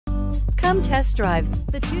Come test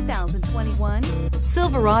drive the 2021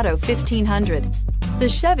 Silverado 1500. The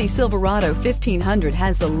Chevy Silverado 1500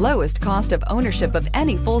 has the lowest cost of ownership of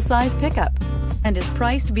any full-size pickup and is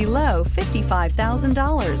priced below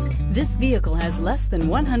 $55,000. This vehicle has less than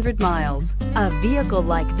 100 miles. A vehicle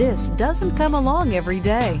like this doesn't come along every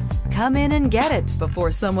day. Come in and get it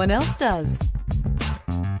before someone else does.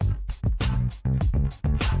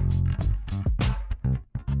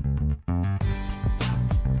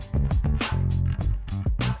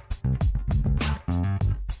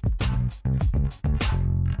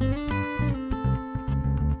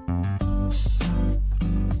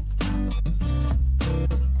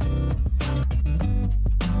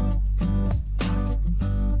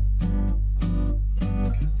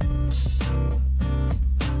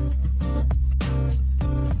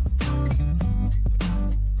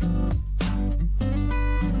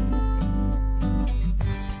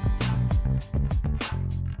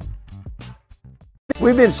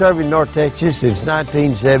 We've been serving North Texas since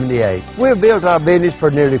 1978. We've built our business for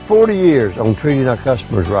nearly 40 years on treating our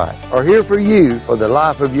customers right. Are here for you for the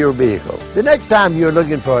life of your vehicle. The next time you're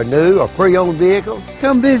looking for a new or pre-owned vehicle,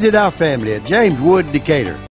 come visit our family at James Wood Decatur.